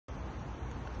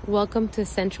Welcome to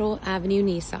Central Avenue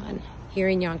Nissan here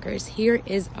in Yonkers. Here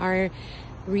is our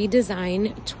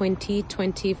redesigned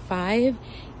 2025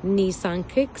 Nissan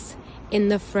Kicks in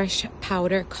the fresh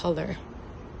powder color.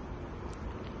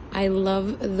 I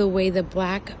love the way the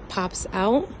black pops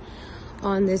out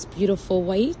on this beautiful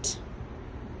white.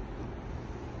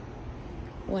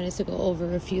 Wanted to go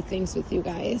over a few things with you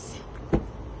guys.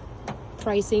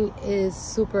 Pricing is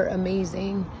super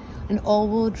amazing. An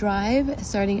all-wheel drive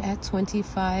starting at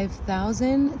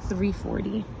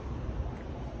 $25,340.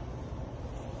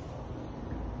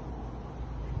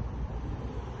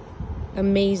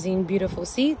 Amazing, beautiful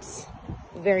seats.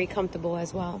 Very comfortable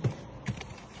as well.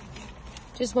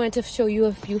 Just wanted to show you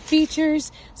a few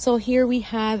features. So here we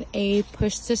have a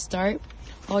push to start.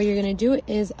 All you're gonna do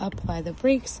is apply the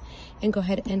brakes and go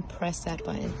ahead and press that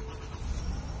button.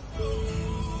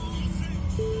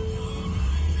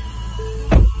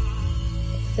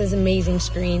 This is an amazing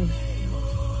screen.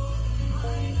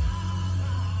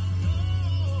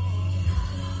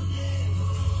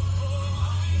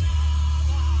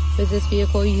 With this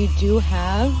vehicle, you do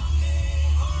have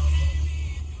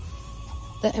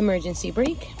the emergency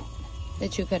brake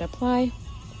that you could apply.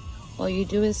 All you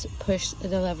do is push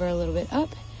the lever a little bit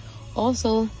up.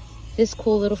 Also, this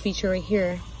cool little feature right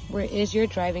here, where is your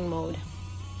driving mode.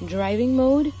 Driving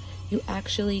mode, you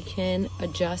actually can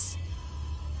adjust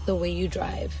the way you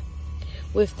drive.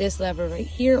 With this lever right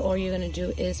here, all you're gonna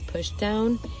do is push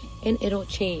down and it'll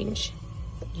change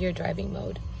your driving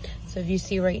mode. So if you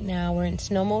see right now, we're in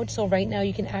snow mode. So right now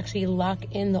you can actually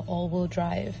lock in the all-wheel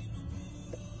drive.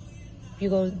 If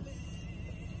you go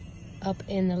up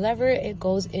in the lever, it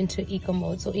goes into eco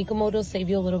mode. So eco mode will save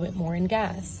you a little bit more in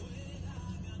gas.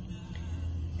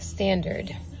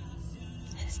 Standard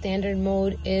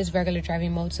mode is regular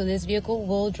driving mode. So this vehicle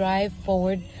will drive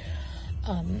forward,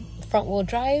 front wheel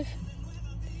drive.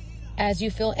 As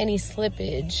you feel any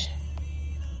slippage,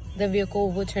 the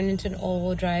vehicle will turn into an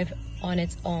all-wheel drive on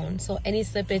its own. So any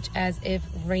slippage, as if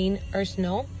rain or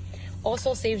snow,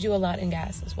 also saves you a lot in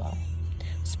gas as well.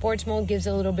 Sports mode gives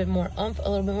a little bit more oomph, a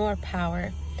little bit more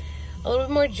power, a little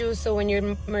bit more juice. So when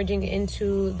you're merging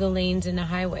into the lanes in the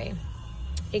highway,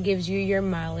 it gives you your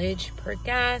mileage per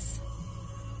gas.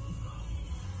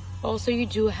 Also, you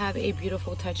do have a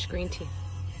beautiful touch screen.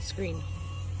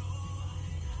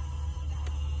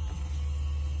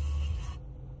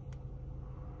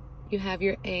 You have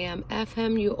your AM,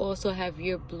 FM. You also have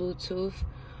your Bluetooth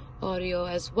audio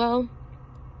as well.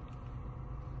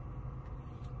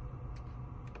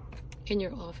 And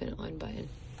your off and on button.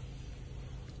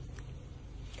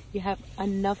 You have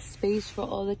enough space for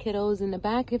all the kiddos in the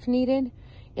back if needed.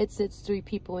 It sits 3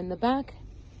 people in the back.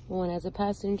 One as a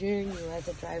passenger, you as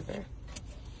a driver.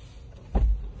 I'm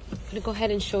gonna go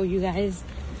ahead and show you guys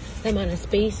the amount of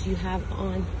space you have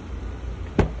on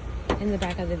in the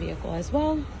back of the vehicle as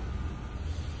well.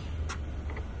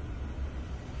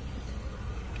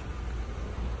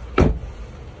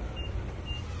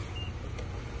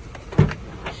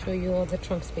 Show you all the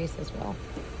trunk space as well.